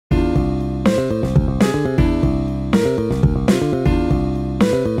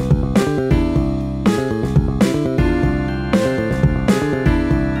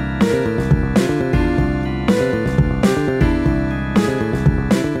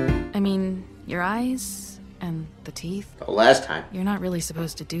eyes and the teeth. The last time. You're not really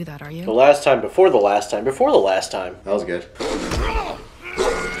supposed to do that, are you? The last time, before the last time, before the last time. That was good.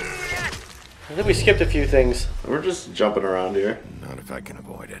 I think we skipped a few things. We're just jumping around here. Not if I can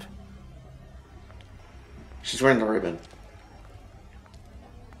avoid it. She's wearing the ribbon.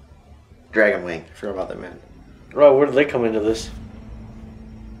 Dragon wing. I forgot about that, man. Right, where did they come into this?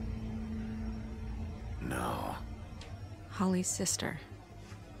 No. Holly's sister,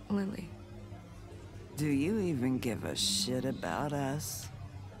 Lily. Do you even give a shit about us?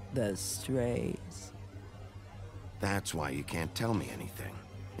 The strays. That's why you can't tell me anything.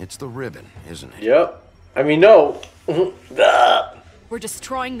 It's the ribbon, isn't it? Yep. I mean, no. We're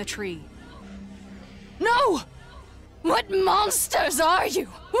destroying the tree. No! What monsters are you?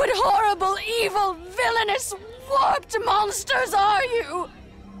 What horrible, evil, villainous, warped monsters are you?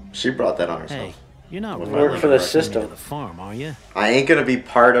 She brought that on herself. Hey, you're not Work for the system. the farm, are you? I ain't gonna be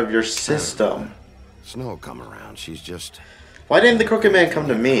part of your system. Snow come around. She's just. Why didn't the crooked man come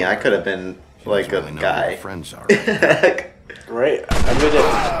to me? I could have been like a guy. Friends are. Right. I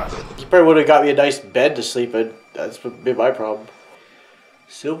mean, you probably would have got me a nice bed to sleep in. That's been my problem.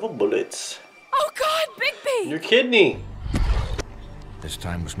 Silver bullets. Oh God, Bigby! Your kidney. This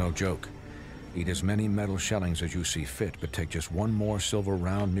time was no joke. Eat as many metal shellings as you see fit, but take just one more silver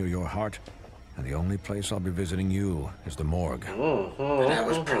round near your heart, and the only place I'll be visiting you is the morgue. But I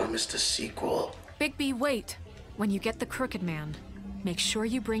was promised a sequel. Bigby, wait. When you get the crooked man, make sure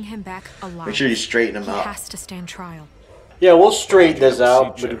you bring him back alive. Make sure you straighten him He out. has to stand trial. Yeah, we'll straighten this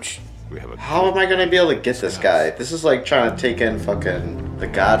out. But How am I gonna be able to get this guy? This is like trying to take in fucking the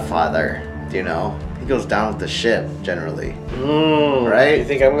Godfather. You know, he goes down with the ship generally, right? You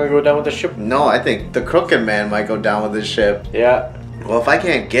think I'm gonna go down with the ship? No, I think the crooked man might go down with his ship. Yeah. Well, if I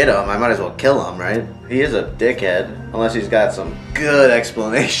can't get him, I might as well kill him, right? He is a dickhead, unless he's got some good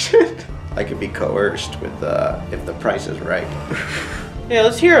explanation. I could be coerced with if the price is right. Yeah,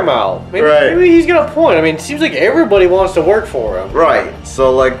 let's hear him out. Maybe, Right. maybe he's got a point. I mean, it seems like everybody wants to work for him. Right.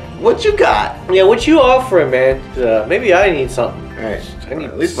 So, like, what you got? Yeah, what you offering, man? Maybe I need something. Right. I need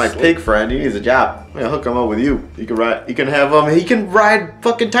At least my pig friend, he needs a job. I'm gonna hook him up with you. You can ride. You can have him. He can ride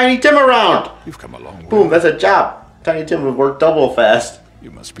fucking Tiny Tim around. You've come a long way. Boom. That's a job. Tiny Tim would work double fast.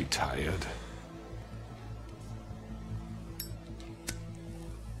 You must be tired.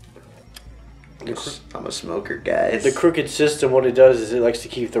 I'm a smoker, guys. The crooked system, what it does is it likes to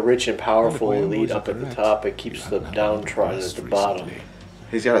keep the rich and powerful elite up at the top. It keeps the downtrodden at the bottom.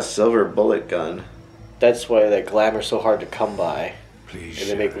 He's got a silver bullet gun. That's why that glamour's so hard to come by. Please,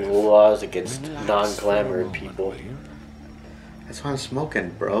 And they make Sheriff. laws against Relax non-glamour for a moment, people. will you? That's why I'm smoking,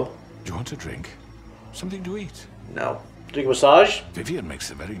 bro. Do you want a drink? Something to eat? No. Drink a massage? Vivian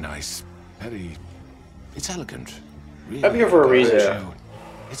makes a very nice, it's elegant. Really I'm here for a reason. elegant show.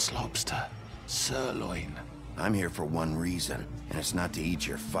 It's lobster. Sirloin. I'm here for one reason, and it's not to eat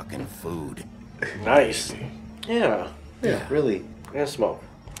your fucking food. Nice. Yeah. Yeah, really. And smoke.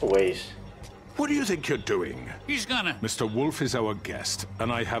 Ways. What do you think you're doing? He's gonna. Mr. Wolf is our guest,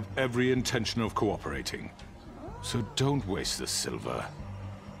 and I have every intention of cooperating. So don't waste the silver.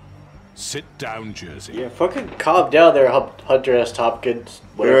 Sit down, Jersey. Yeah, fucking calm down there, Hunter S. Hopkins.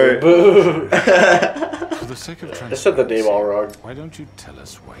 Whatever. Right. Boo. For the sake of I said the name all wrong. why don't you tell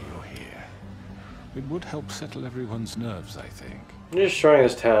us why you're here? It would help settle everyone's nerves, I think. You're destroying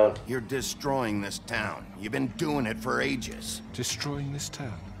this town. You're destroying this town. You've been doing it for ages. Destroying this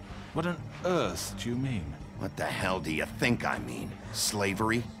town? What on earth do you mean? What the hell do you think I mean?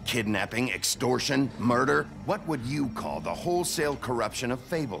 Slavery? Kidnapping? Extortion? Murder? What would you call the wholesale corruption of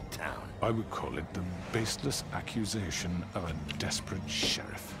Fabletown? I would call it the baseless accusation of a desperate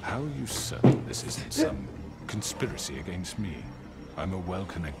sheriff. How are you certain this isn't some conspiracy against me? I'm a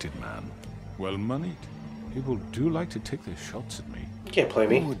well-connected man. Well-moneyed. People do like to take their shots at me. You can't play Who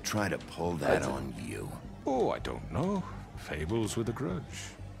me. would try to pull that on you? Oh, I don't know. Fables with a grudge.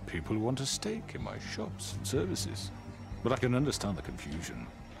 People who want a stake in my shops and services. But I can understand the confusion,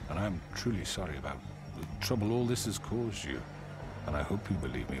 and I am truly sorry about the trouble all this has caused you. And I hope you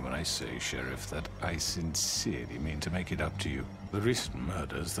believe me when I say, Sheriff, that I sincerely mean to make it up to you. The recent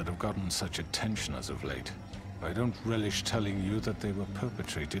murders that have gotten such attention as of late, I don't relish telling you that they were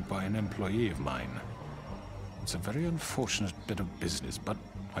perpetrated by an employee of mine. It's a very unfortunate bit of business, but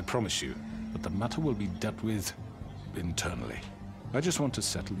I promise you that the matter will be dealt with internally. I just want to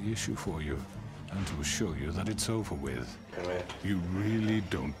settle the issue for you, and to assure you that it's over with. You really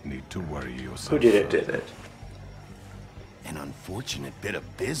don't need to worry yourself. Who did it? Did it? An unfortunate bit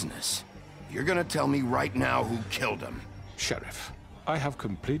of business. You're gonna tell me right now who killed him. Sheriff, I have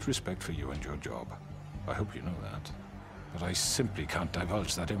complete respect for you and your job. I hope you know that. but I simply can't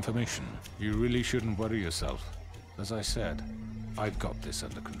divulge that information. You really shouldn't worry yourself. As I said, I've got this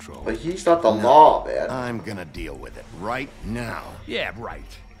under control. But he's not the law, man. I'm gonna deal with it right now. Yeah, right.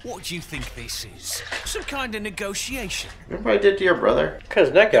 What do you think this is? Some kind of negotiation? Remember what I did to your brother? Cut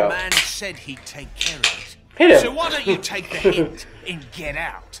his neck The out. man said he'd take care of it. Hit him. So why don't you take the hint and get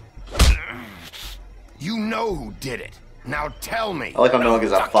out? You know who did it. Now tell me. I like how no one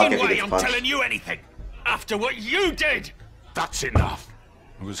gives a fuck Fucking if he way gets I'm punched. telling you anything. After what you did. That's enough.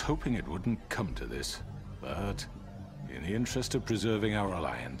 I was hoping it wouldn't come to this, but in the interest of preserving our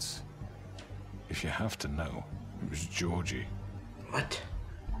alliance, if you have to know, it was Georgie. What?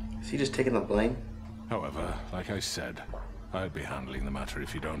 Is he just taking the blame? However, like I said, I'll be handling the matter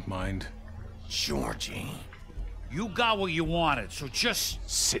if you don't mind. Georgie. You got what you wanted, so just...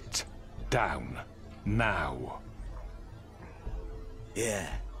 Sit down. Now. Yeah,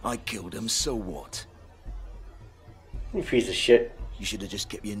 I killed him, so what? You piece of shit. You should have just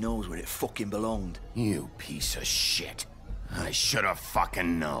kept your nose where it fucking belonged. You piece of shit. I should have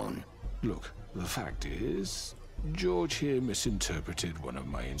fucking known. Look, the fact is, George here misinterpreted one of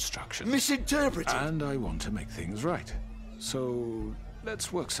my instructions. Misinterpreted? And I want to make things right. So,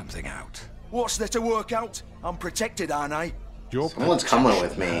 let's work something out. What's there to work out? I'm protected, aren't I? Your Someone's coming protection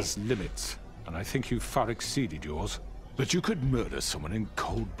with me. has limits, and I think you've far exceeded yours. But you could murder someone in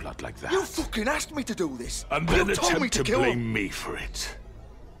cold blood like that. You fucking asked me to do this. And then you told me attempt to to kill blame him. me for it.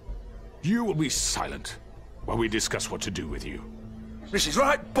 You will be silent while we discuss what to do with you. This is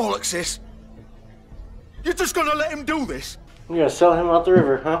right bollocks, this. You're just gonna let him do this? You gonna sell him out the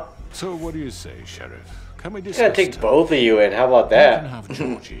river, huh? So what do you say, Sheriff? Can we I'm discuss gonna take terms? both of you in. How about You can that? have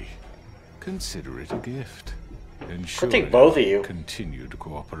Georgie. Consider it a gift. Ensure take both of you. continued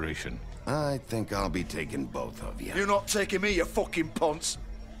cooperation. I think I'll be taking both of you. You're not taking me, you fucking ponce.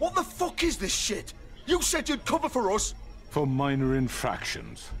 What the fuck is this shit? You said you'd cover for us. For minor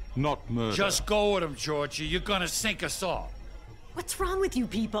infractions, not murder. Just go with him, Georgie. You're gonna sink us all. What's wrong with you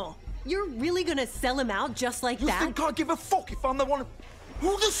people? You're really gonna sell him out just like You that? think I give a fuck if I'm the one?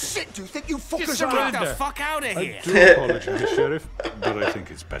 Who the shit do you think you fuckers Just get are? the fuck out of I here. do apologize, Sheriff, but I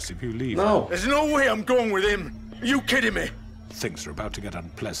think it's best if you leave. No. There's no way I'm going with him. Are you kidding me? Things are about to get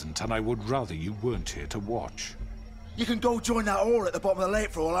unpleasant, and I would rather you weren't here to watch. You can go join that whore at the bottom of the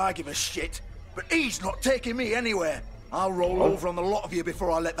lake for all I give a shit. But he's not taking me anywhere. I'll roll over on the lot of you before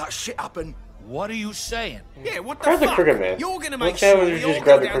I let that shit happen. What are you saying? Yeah, what the Grab the fuck? crooked man. You're gonna What make the hell sure would you we just all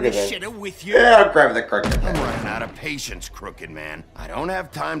grab go the down the crooked man? shitter with you? Yeah, I'll grab the crooked I'm man. running out of patience, crooked man. I don't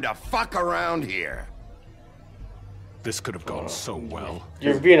have time to fuck around here. This could have gone so well,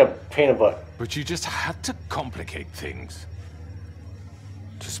 You're being a pain in the butt. but you just had to complicate things.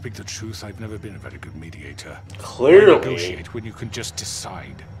 To speak the truth, I've never been a very good mediator. Why Clearly. negotiate when you can just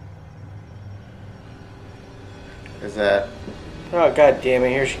decide? Is that... Oh, god damn it,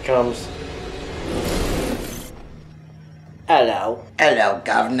 here she comes. Hello. Hello,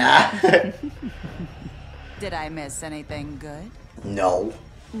 governor. Did I miss anything good? No.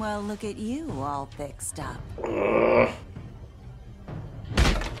 Well, look at you, all fixed up.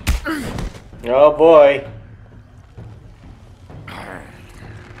 Oh boy.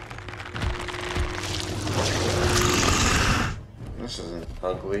 This isn't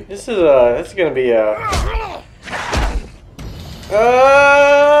ugly. This is gonna be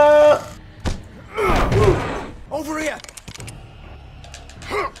Over here.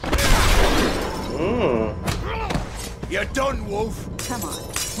 You're done, Wolf. Come on,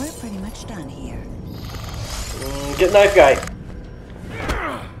 we're pretty much done here. get knife guy.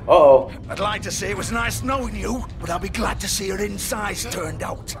 Uh-oh. I'd like to say it was nice knowing you, but I'll be glad to see your insides turned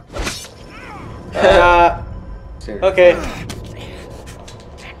out. Okay.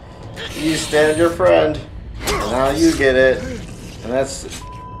 You stand your friend. And now you get it. And that's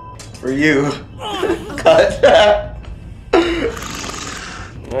for you. Cut.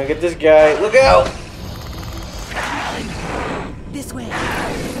 Now get this guy. Look out! This way.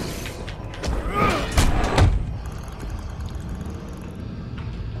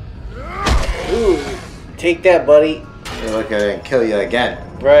 Ooh. Take that, buddy. You look at it and kill you again.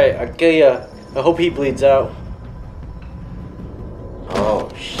 Right, I'll kill ya. I hope he bleeds out. Oh,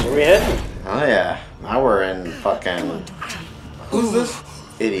 shit. Where we heading? Oh, yeah. Now we're in fucking... Who's this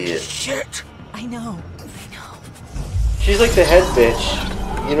idiot? Shit. I know. She's like the head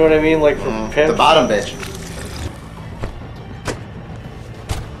bitch. You know what I mean? Like from Pimp. The bottom bitch.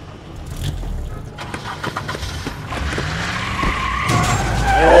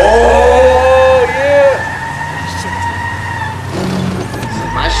 Oh, yeah!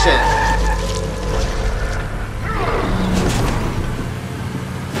 My shit.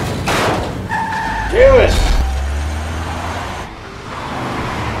 Damn it!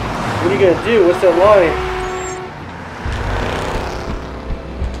 What are you gonna do? What's that line?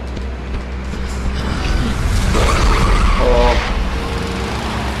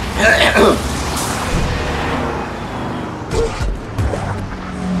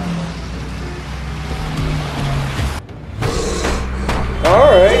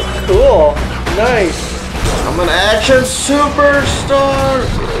 Alright, cool. Nice. I'm an action superstar!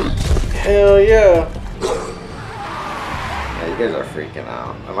 Hell yeah. Yeah, you guys are freaking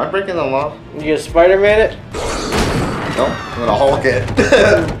out. Am I breaking the law? You gonna Spider-Man it? Nope, I'm gonna Hulk it.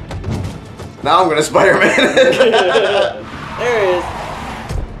 Now I'm gonna Spider-Man it. There it is.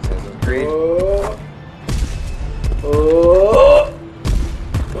 Creed.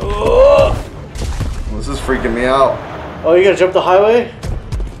 This is freaking me out. Oh, you gonna jump the highway?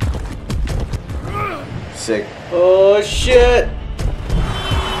 Sick. Oh shit!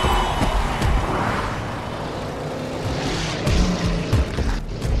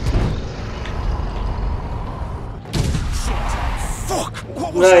 Fuck!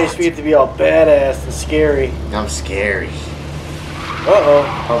 What was Nice, that? we get to be all badass and scary. I'm scary.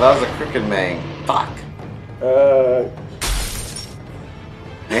 Uh-oh. Oh, that was a crooked man. Fuck.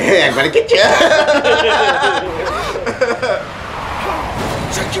 Hey, I'm gonna get you.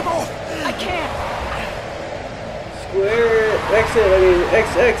 Take him off! I can't. Square exit, I mean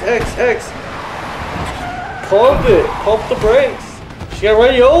X. Pump it. Pump the brakes. She got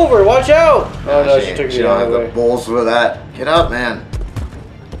run you over. Watch out. Oh no, she took She you don't the have other the way. balls for that. Get up, man.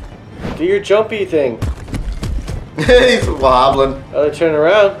 Do your jumpy thing. He's wobbling. Oh, turn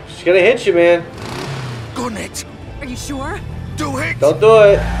around. She's gonna hit you, man. Gun it! Are you sure? Do it! Don't do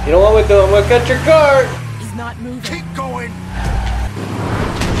it. You don't want me to. I'm gonna cut your car. He's not moving. Keep going!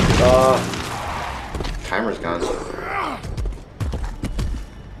 Timer's gone.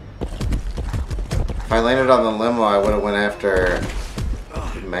 If I landed on the limo, I would have went after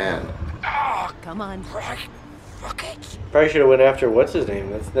man. Come on. Fuck it! Probably should have went after what's his name.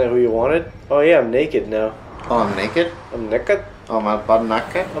 That's not who you wanted. Oh yeah, I'm naked now. Oh, I'm naked? I'm naked. Oh, my butt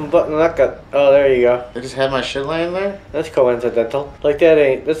naked? I'm butt naked. Oh, there you go. I just had my shit laying there? That's coincidental. Like that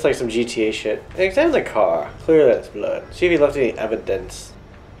ain't. That's like some GTA shit. It examines the car. Clear that's blood. See if he left any evidence.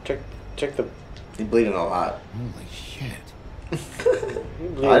 Check the. You're bleeding a lot. Holy shit.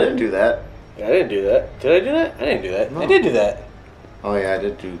 I didn't do that. I didn't do that. Did I do that? I didn't do that. No. I did do that. Oh yeah, I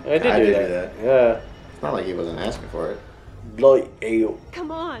did do. I did do that. Yeah. It's not like he wasn't asking for it. Like ew.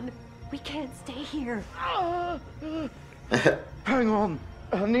 Come on. We can't stay here. Hang on.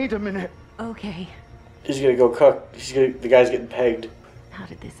 I need a minute. Okay. He's gonna go cook. The guy's getting pegged. How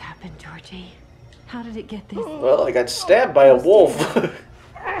did this happen, Georgie? How did it get this? Well, I got stabbed by a wolf.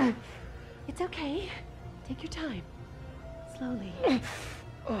 It's okay. Take your time. Slowly.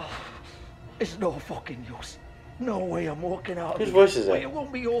 It's no fucking use. No way I'm walking out. Whose voice is that? It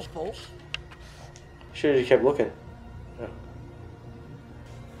won't be your fault. Should have kept looking. Oh.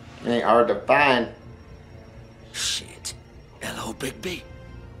 It ain't hard to find. Shit. Hello, Bigby.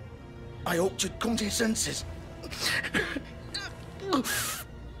 I hoped you'd come to your senses.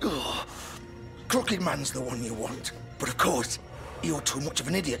 Crooked Man's the one you want. But of course, you're too much of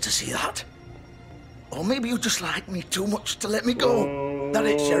an idiot to see that. Or maybe you just like me too much to let me go. That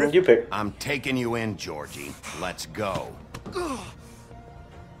it, Sheriff? You pick. I'm taking you in, Georgie. Let's go.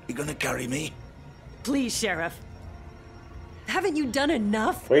 You gonna carry me? Please, Sheriff. Haven't you done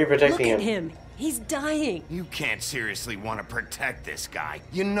enough? Why are you protecting Look at him? him. He's dying. You can't seriously want to protect this guy.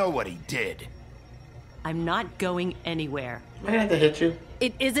 You know what he did. I'm not going anywhere. I had to hit you.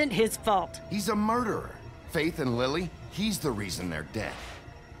 It isn't his fault. He's a murderer. Faith and Lily, he's the reason they're dead.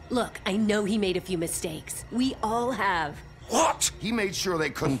 Look, I know he made a few mistakes. We all have. What? He made sure they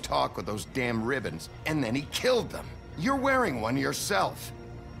couldn't talk with those damn ribbons, and then he killed them. You're wearing one yourself.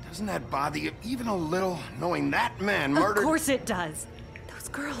 Doesn't that bother you even a little, knowing that man murdered... Of course it does. Those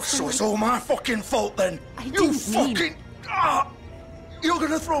girls So are it's like- all my fucking fault then? I You didn't mean- fucking... You're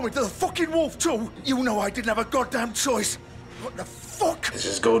gonna throw me to the fucking wolf too? You know I didn't have a goddamn choice. What the fuck? This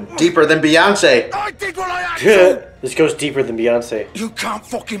is go deeper than Beyonce. I did what I had to! This goes deeper than Beyonce. You can't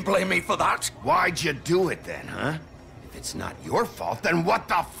fucking blame me for that. Why'd you do it then, huh? If it's not your fault, then what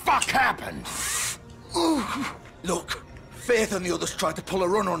the fuck happened? Look, Faith and the others tried to pull a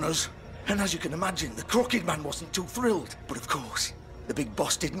run on us. And as you can imagine, the Crooked Man wasn't too thrilled. But of course, the big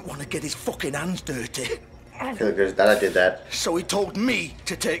boss didn't want to get his fucking hands dirty. I feel like there's that I did that. So he told me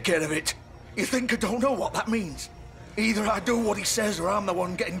to take care of it. You think I don't know what that means? Either I do what he says or I'm the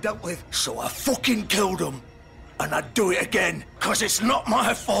one getting dealt with. So I fucking killed him. And I'd do it again, cause it's not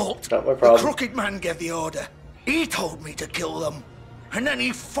my fault. Not my problem. The Crooked Man gave the order. He told me to kill them. And then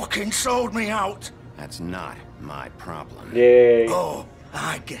he fucking sold me out. That's not my problem. Yay. Oh,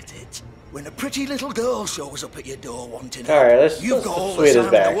 I get it. When a pretty little girl shows up at your door wanting All right, help, you've got all the Sweet time is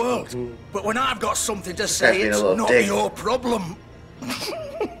in back. the world. But when I've got something to guy's say, being a it's little not dick. your problem.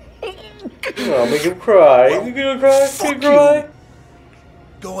 Oh, make him cry. Well, You gonna cry? fuck You cry? you.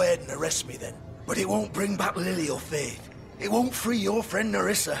 Go ahead and arrest me then. But it won't bring back Lily or Faith. It won't free your friend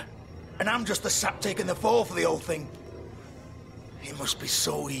Narissa. And I'm just the sap taking the fall for the whole thing. It must be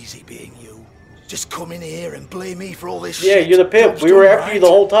so easy being you. Just come in here and blame me for all this Yeah, shit. you're the pimp. Job's We were done after you the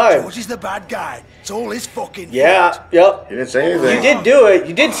whole time. George is the bad guy. It's all his fucking Yeah, fault. yep. You didn't say anything. You did do it.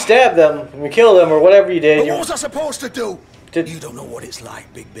 You did stab them and kill them or whatever you did. But You what was I supposed to do? Did- You don't know what it's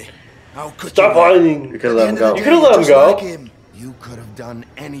like, Bigby. How could stop you? whining. You could have let him go. You could've let him Just go. like him. You could have done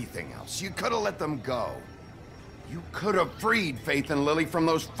anything else. You could have let them go. You could have freed Faith and Lily from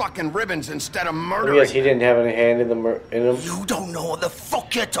those fucking ribbons instead of I murdering guess he didn't have any hand in them. You don't know what the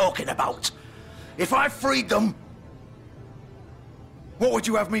fuck you're talking about. If I freed them, what would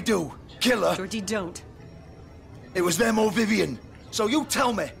you have me do? Kill her? Georgie, don't. It was them or Vivian. So you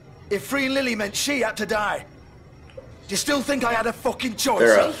tell me, if freeing Lily meant she had to die, do you still think I had a fucking choice?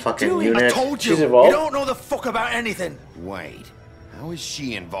 They're a fucking I unit. told you, She's involved. you don't know the fuck about anything. Wait, how is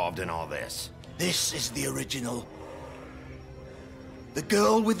she involved in all this? This is the original. The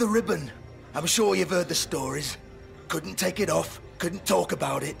girl with the ribbon. I'm sure you've heard the stories. Couldn't take it off, couldn't talk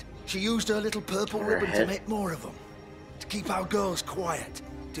about it. She used her little purple Her ribbon head. to make more of them. To keep our girls quiet.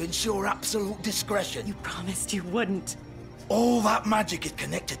 To ensure absolute discretion. You promised you wouldn't. All that magic is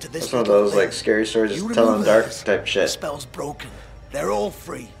connected to this. That's one of little those thing. like scary stories You just tell in the remove dark hers, type the shit. spell's broken. They're all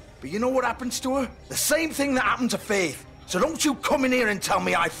free. But you know what happens to her? The same thing that happened to Faith. So don't you come in here and tell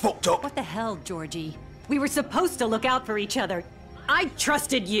me I fucked up. What the hell, Georgie? We were supposed to look out for each other. I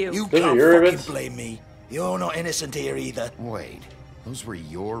trusted you. You Those are can't your fucking ribbons? blame me. You're not innocent here either. Wait, those were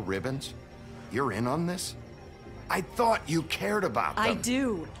your ribbons? You're in on this? I thought you cared about them. I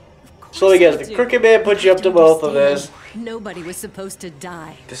do. Of course So I guess I the do. Crooked Man put you up to You both of this. understand? Nobody was supposed to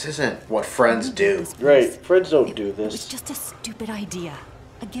die. This isn't what friends do. Right, friends don't do It was this. just a stupid idea.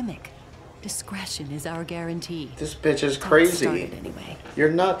 A gimmick. Discretion is our guarantee. This bitch is That's how it crazy. started anyway. You're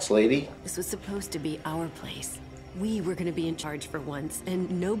nuts, lady. This was supposed to be our place. We were going to be in charge for once,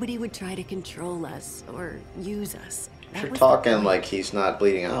 and nobody would try to control us or use us. That You're was the talking point. like he's not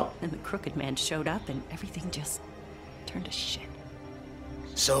bleeding out. And the Crooked Man showed up, and everything just turned to shit.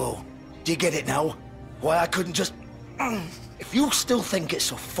 So, do you get it now? Why I couldn't just... If you still think it's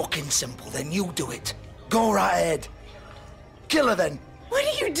so fucking simple, then you do it. Go right ahead. Kill her then. What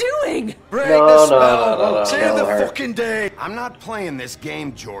are you doing? Break No, the no, spell. no, no, no. Save Kill the her. fucking day. I'm not playing this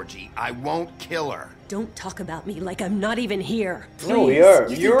game, Georgie. I won't kill her. Don't talk about me like I'm not even here. No, we Please. are.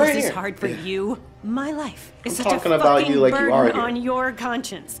 You You're think right this is here. hard for you? My life is I'm such a talking about fucking you like you burden are here. on your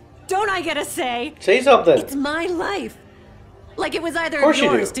conscience. Don't I get a say? Say something. It's my life. Like it was either course you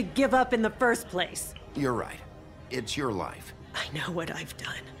yours do. to give up in the first place. You're right. It's your life. I know what I've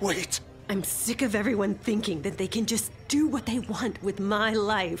done. Wait. I'm sick of everyone thinking that they can just do what they want with my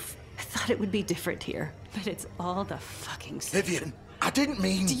life. I thought it would be different here, but it's all the fucking same. Vivian, I didn't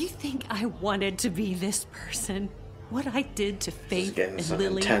mean... Do you think I wanted to be this person? What I did to This is Faith getting and some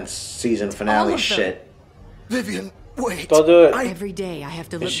Lily. intense season All finale of them. shit. Vivian, wait. Don't do it. Every day I have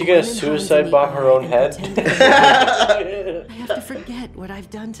to look she gonna Gwen and Hans suicide in the bomb her eye own and head? pretend I have to forget what I've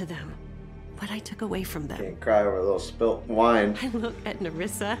done to them, what I took away from them. Can't cry over a little spilt wine. I look at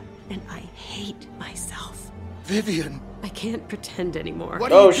Narissa and I hate myself. Vivian. I can't pretend anymore.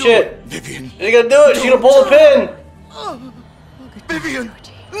 What are Oh you shit. doing? Vivian. She's gonna do it. She's gonna pull the pin. Vivian.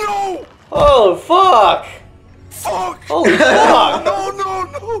 No. Oh fuck. Fuck. Holy fuck. No, no,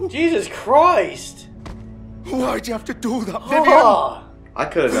 no. Jesus Christ. Why'd you have to do that, Vivian? Oh, I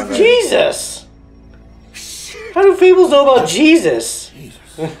could have done that. Jesus. How do fables know about Jesus?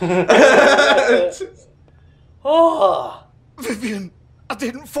 Oh. Vivian, I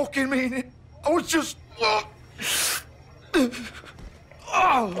didn't fucking mean it. I was just...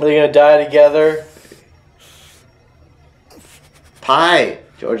 Are they gonna die together? Pie.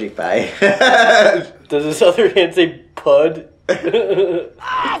 Georgie pie. Does this other hand say Pud?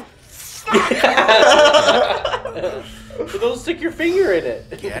 Don't stick your finger in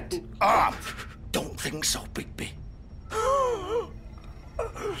it. Get up! Don't think so, Bigby.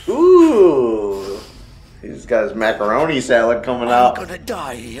 Ooh. He's got his macaroni salad coming I'm out. gonna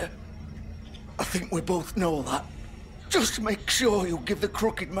die here. I think we both know that. Just make sure you give the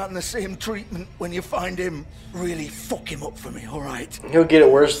Crooked Man the same treatment when you find him. Really fuck him up for me, alright? He'll get it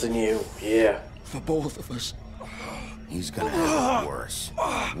worse than you. Yeah. For both of us. He's gonna have it worse.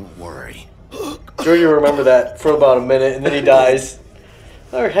 Don't worry. Georgie will remember that for about a minute and then he dies.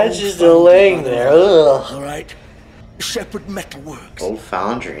 Our head's just still laying there. Ugh. Alright? Shepherd Metalworks. Old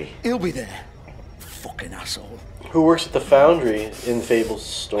Foundry. He'll be there. Fucking asshole. Who works at the Foundry in Fable's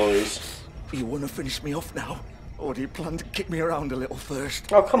stories? You want to finish me off now? Or do you plan to kick me around a little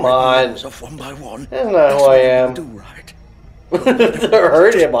first? Oh, come Rip my on. arms off one by one. That's not who I am. Do right. The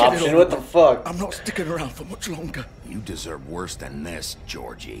hurt him Get it option, over what the with. fuck? I'm not sticking around for much longer. You deserve worse than this,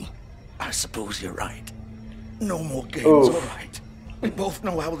 Georgie. I suppose you're right. No more games, Oof. all right. We both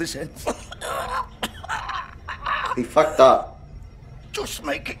know how this ends. He fucked up. Just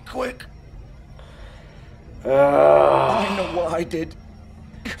make it quick. Uh, I know what I did.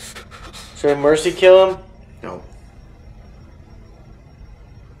 should Mercy kill him? No.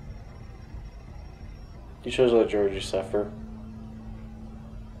 You chose to let Georgie suffer.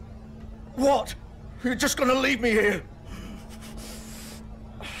 What? You're just gonna leave me here?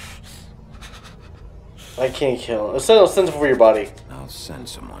 I can't kill him. I'll send him for your body. I'll send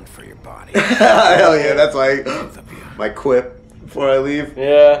someone for your body. Hell yeah, that's my quip before I leave.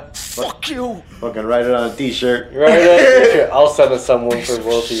 Yeah. Fuck you! Fucking write it on a t-shirt. Right? I'll send someone for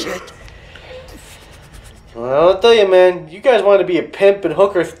royalty. Well, I'll tell you, man. You guys want to be a pimp and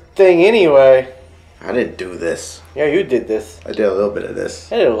hooker thing anyway. I didn't do this. Yeah, you did this. I did a little bit of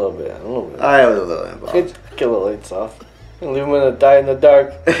this. I did a little bit. A little bit. I was a little involved. Kill the lights off. And leave him in die in the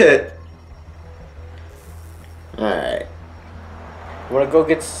dark. Alright. You want to go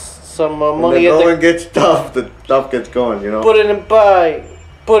get some When money they at go the... and get stuff, the stuff gets going, you know? Put it in pie.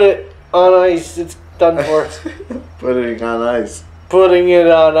 Put it on ice. It's done for. Put it on ice. Putting it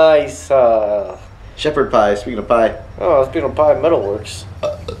on ice. Shepherd pie, speaking of pie. Oh, speaking of pie, Metalworks.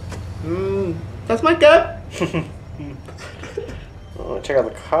 That's my cat. Oh, check out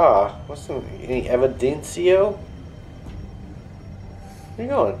the car. What's the... Any evidencio? Where you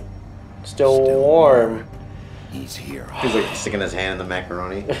going? Still warm. He's here. He's like sticking his hand in the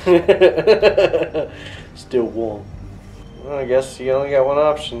macaroni. Still warm. Well, I guess you only got one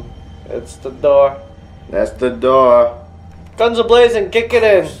option. It's the door. That's the door. Guns are blazing. Kick it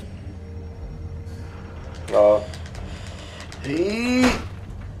in. Oh. He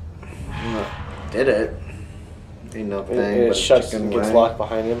did it. Ain't no thing It but shuts chicken and gets wing. locked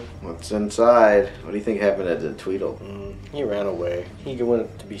behind him. What's inside? What do you think happened to the Tweedle? He ran away. He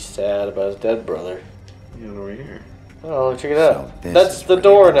went to be sad about his dead brother. You over here. Oh, check it out. So this That's is the where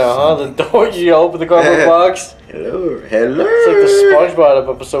door they now, huh? The assemble. door, you open the cardboard box. Hello. Hello. It's like the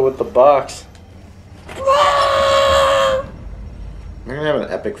SpongeBob episode with the box. We're gonna have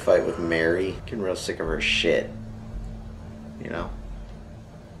an epic fight with Mary. Getting real sick of her shit. You know?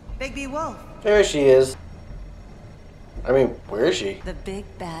 Bigby Wolf, There she is. I mean, where is she? the big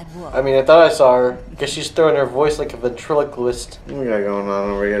bad wolf. I mean, I thought I saw her. Guess she's throwing her voice like a ventriloquist. What we got going on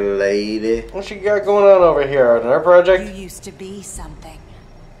over here, lady? What she got going on over here on our You project? used to be something.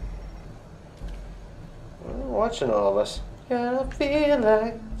 Watching all of us. Gotta feel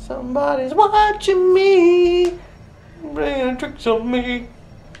like somebody's watching me. Bringing tricks on me.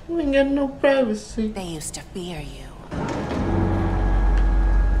 We ain't got no privacy. They used to fear you.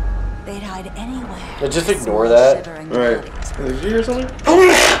 They'd hide anywhere. Yeah, just ignore that. Shivering Alright. bodies. Did you hear something?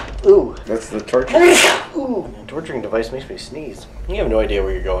 Ooh. That's the torture. Ooh. The torturing device makes me sneeze. You have no idea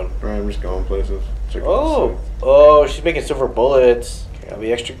where you're going. Right, I'm just going places. Check Oh. Oh, she's making silver bullets. Gotta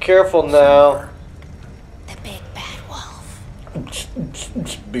be extra careful now. The big bad wolf.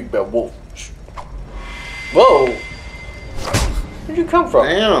 Big bad wolf. Whoa. Where'd you come from?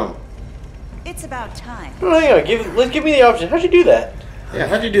 Damn. It's about time. Oh, hang on. Give me the option. How'd you do that? Yeah,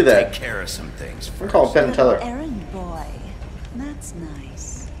 how'd you do that? Take care of some things I'm first. called Penn and Teller. Errand boy. That's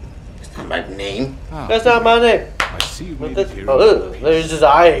nice. That's not my name. That's not my name. I see you What made the- it here. oh, in one ugh, piece. there's his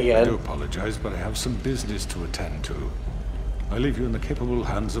eye I do again. apologize, but I have some business to attend to. I leave you in the capable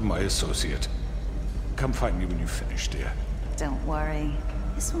hands of my associate. Come find me when you finish, dear. Don't worry.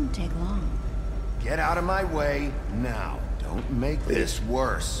 This won't take long. Get out of my way now. Don't make this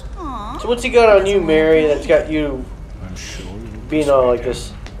worse. So what's he got on you, Mary, that's got you I'm sure you will being all like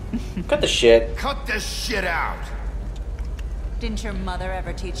this? Cut the shit. Cut this shit out. Didn't your mother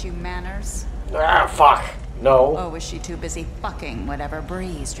ever teach you manners? Ah, fuck. No. Or was she too busy fucking whatever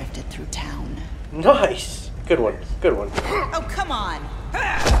breeze drifted through town? Nice. Good one. Good one. Oh, come on!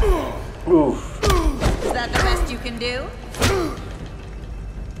 Oof. Is that the best you can do?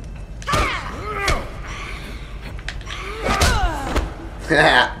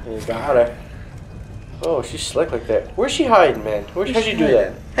 You got her. Oh, she's slick like that. Where's she hiding, man? How'd she do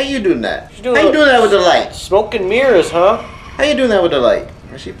that? How you doing that? She's doing How you a- doing that with the light? Smoke and mirrors, huh? How you doing that with the light?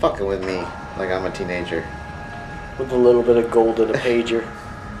 Or is she fucking with me like I'm a teenager? With a little bit of gold in a pager.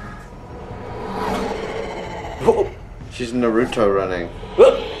 Oh, She's Naruto running.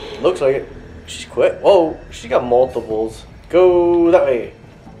 looks like it. She's quit. Whoa, she got multiples. Go that way.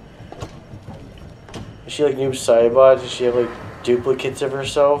 Is she like Noob Saibot? Does she have like duplicates of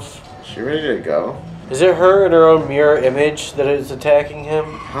herself? Is she ready to go? Is it her in her own mirror image that is attacking him?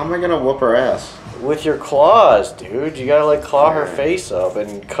 How am I gonna whoop her ass? With your claws, dude. You gotta like claw her face up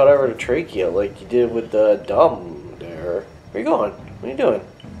and cut over the trachea like you did with the dumb there. Where you going? What are you doing?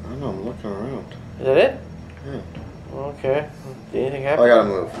 I don't know, I'm looking around. Is that it? Yeah. Okay. Did anything Oh, happen? I gotta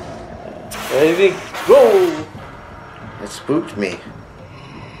move. Anything? Go! It spooked me.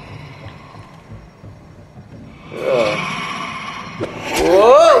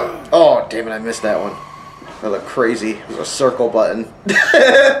 Whoa! Oh, damn it, I missed that one. That looked crazy. It was a circle button.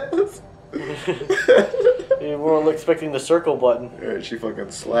 You weren't expecting the circle button. Alright, she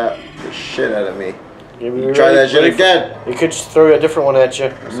fucking slapped the shit out of me. You Try that shit again. You could just throw a different one at you.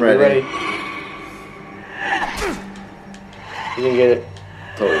 I'm ready. You didn't get it.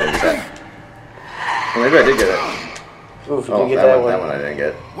 Totally didn't get that. Well, maybe I did get it. Oof, you Oh, didn't get that one I didn't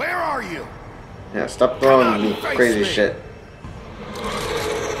get. Where are you? Yeah, stop throwing me crazy shit.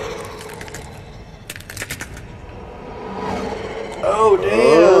 Oh, damn.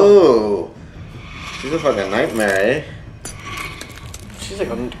 Oh. She's a fucking nightmare, eh? She's like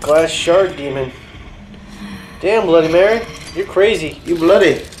a glass shard demon. Damn, Bloody Mary. You're crazy. You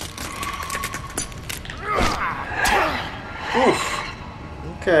bloody. Oof.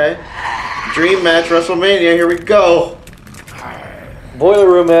 Okay. Dream match, WrestleMania, here we go. Boiler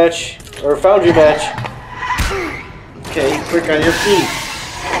room match. Or foundry match. Okay, quick on your feet.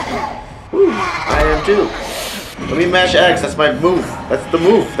 Woo, I am too. Let me mash X, that's my move. That's the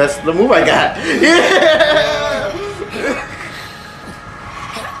move. That's the move I got. Yeah!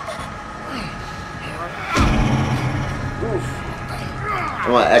 I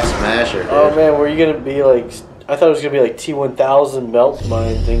want X Smasher. Oh man, were you gonna be like... I thought it was gonna be like T1000 melt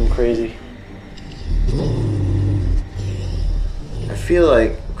mine thing crazy. I feel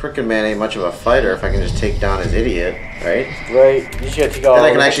like Crooked Man ain't much of a fighter if I can just take down his idiot, right? Right, you just gotta take all Then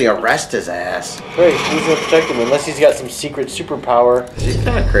I can actually arrest his ass. Right, who's gonna protect him unless he's got some secret superpower. He's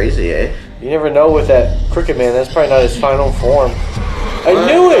kind of crazy, eh? You never know with that Crooked Man, that's probably not his final form. I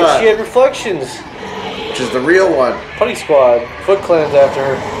knew it! She had reflections! Which is the real one. Putty Squad, Foot Clan's after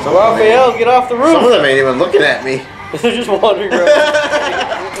her. Raphael, get off the roof! Some of them ain't even looking at me. They're just wandering around.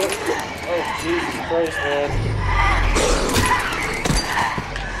 Oh, Jesus Christ, man.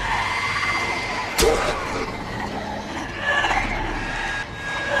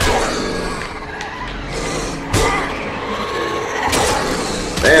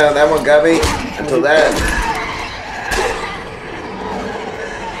 Damn, that one got me. Until that.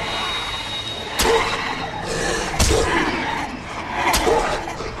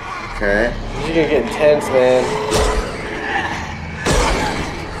 Okay. This is gonna get intense, man.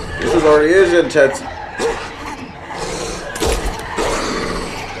 This already is intense. For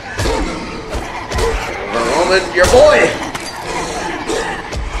a moment, your boy!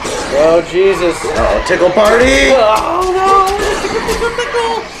 Oh, Jesus. Oh, tickle party! Oh, no!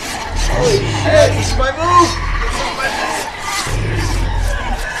 Tickle! Holy shit! This is my move!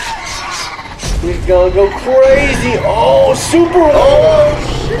 He's gonna go crazy! Oh, super! Oh,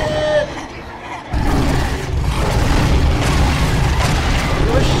 shit!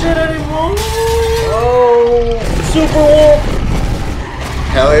 No shit anymore! Oh, super wolf!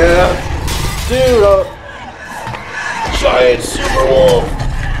 Hell yeah! Dude, giant super wolf!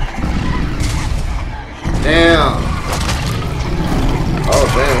 Damn! Oh,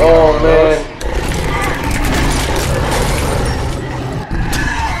 damn. Oh, man.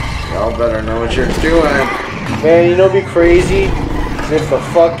 Y'all better know what you're doing. Man, you know what'd be crazy? If the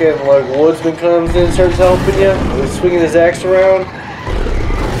fucking, like, woodsman comes in and starts helping you, he's swinging his axe around.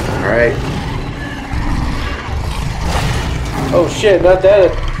 Alright. Oh shit, not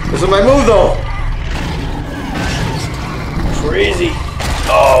that. This is my move, though! Crazy.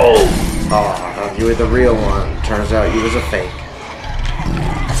 Oh! Oh, you were the real one. Turns out you was a fake.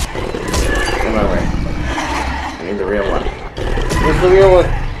 Come on, way. I need the real one. Where's the real one?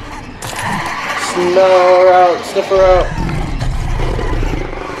 Smell her out. Sniff her out.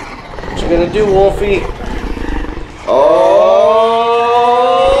 What you gonna do, Wolfie? Oh!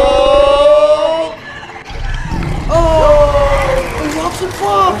 Oh! He huffs and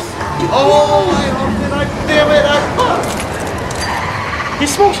puffs! Oh! I huffed it! Damn it! I puffed! He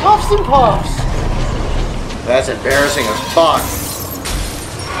smokes huffs and puffs! That's embarrassing as fuck.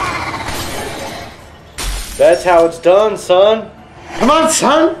 That's how it's done, son. Come on,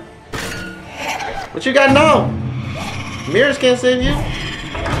 son! What you got now? Mirrors can't save you.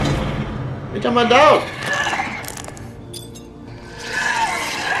 Bitch, I'm a dog.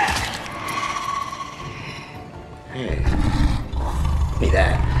 me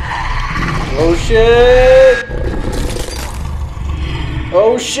that. Oh shit!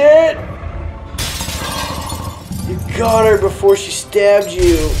 Oh shit! You got her before she stabbed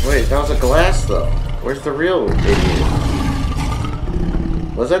you. Wait, that was a glass though. Where's the real idiot?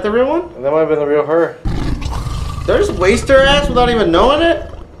 Was that the real one? That might have been the real her. Did I just waste her ass without even knowing it?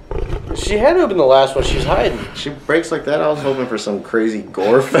 She had to have been the last one. She was hiding. She breaks like that. I was hoping for some crazy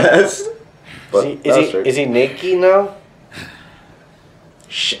gore fest. But Is he naked now?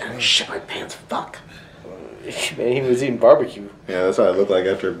 Shit, I shit my pants. Fuck. Man, he was eating barbecue. Yeah, that's what I look like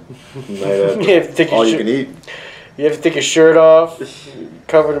after night after. You have to take all your you can eat. You have to take your shirt off,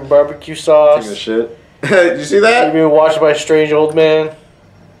 covered in barbecue sauce. Taking a shit. Did you see that? You're being watched by a strange old man.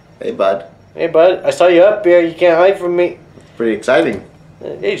 Hey, bud. Hey, bud. I saw you up here. You can't hide from me. Pretty exciting.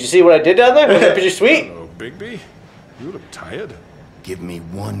 Hey, did you see what I did down there? Was that pretty sweet? Hello, Bigby. You look tired. Give me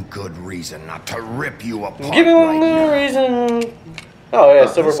one good reason not to rip you apart. Give me right one now. reason. Oh, yeah,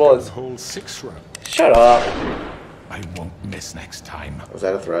 silver Let's bullets. go the whole 6 rounds. Shut up. I won't miss next time. Was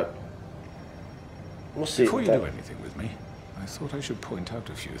that a threat? We'll see. Before you do anything with me, I thought I should point out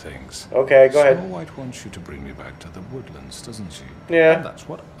a few things. Okay, go ahead. Snow White wants you to bring me back to the woodlands, doesn't she? Yeah. And that's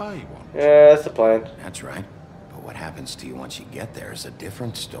what I want. Yeah, that's the plan. That's right. But what happens to you once you get there is a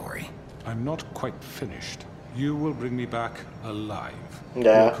different story. I'm not quite finished. You will bring me back alive.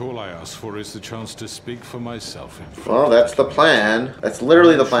 Yeah. All I ask for is the chance to speak for myself in front Well, that's the plan. That's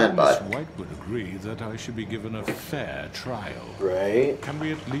literally the plan, Miss bud. White would agree that I should be given a fair trial. Right. Can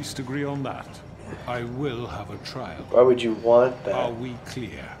we at least agree on that? I will have a trial. Why would you want Are that? we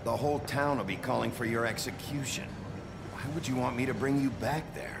clear? The whole town will be calling for your execution. Why would you want me to bring you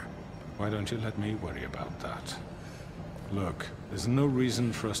back there? Why don't you let me worry about that? Look, there's no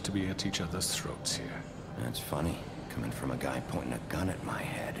reason for us to be at each other's throats here. That's funny, coming from a guy pointing a gun at my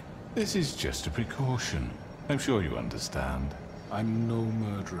head. This is just a precaution. I'm sure you understand. I'm no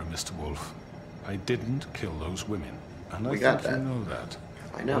murderer, Mr. Wolf. I didn't kill those women. And I We got think that. you know that.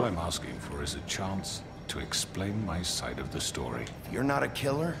 I know. All I'm asking for is a chance to explain my side of the story. If you're not a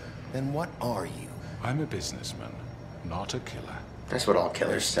killer, then what are you? I'm a businessman, not a killer. That's what all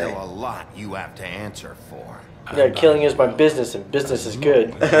killers There's say. still a lot you have to answer for. Yeah, killing is my business, and business is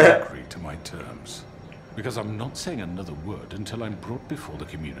good. I agree to my terms. Because I'm not saying another word until I'm brought before the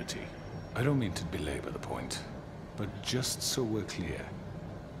community. I don't mean to belabor the point, but just so we're clear,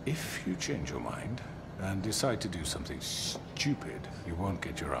 if you change your mind and decide to do something stupid, you won't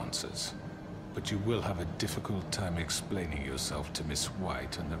get your answers. But you will have a difficult time explaining yourself to Miss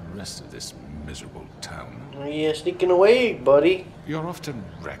White and the rest of this miserable town. Yeah, sneaking away, buddy. You're often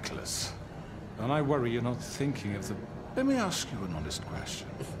reckless, and I worry you're not thinking of the... Let me ask you an honest question.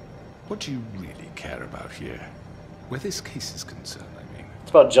 What do you really care about here? Where this case is concerned, I mean.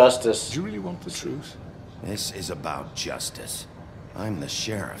 It's about justice. Do you really want the truth? This is about justice. I'm the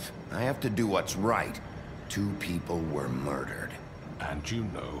sheriff. I have to do what's right. 2 people were murdered. And you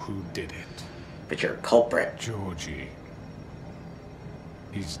know who did it. But you're a culprit. Georgie.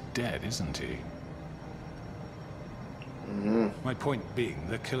 He's dead, isn't he? My point being,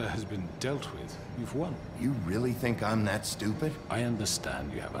 the killer has been dealt with. You've won. You really think I'm that stupid? I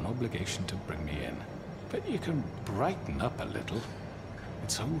understand you have an obligation to bring me in. But you can brighten up a little.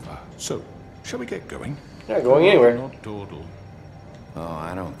 It's over. So, shall we get going? Not going anywhere. Not dawdle. Oh,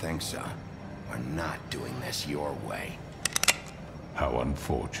 I don't think so. We're not doing this your way. How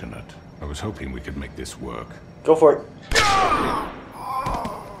unfortunate. I was hoping we could make this work. Go for it.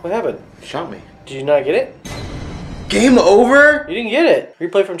 What happened? Shot me. Did you not get it? Game over? You didn't get it.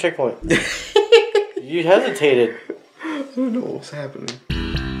 Replay from checkpoint. You hesitated. I don't know what's happening.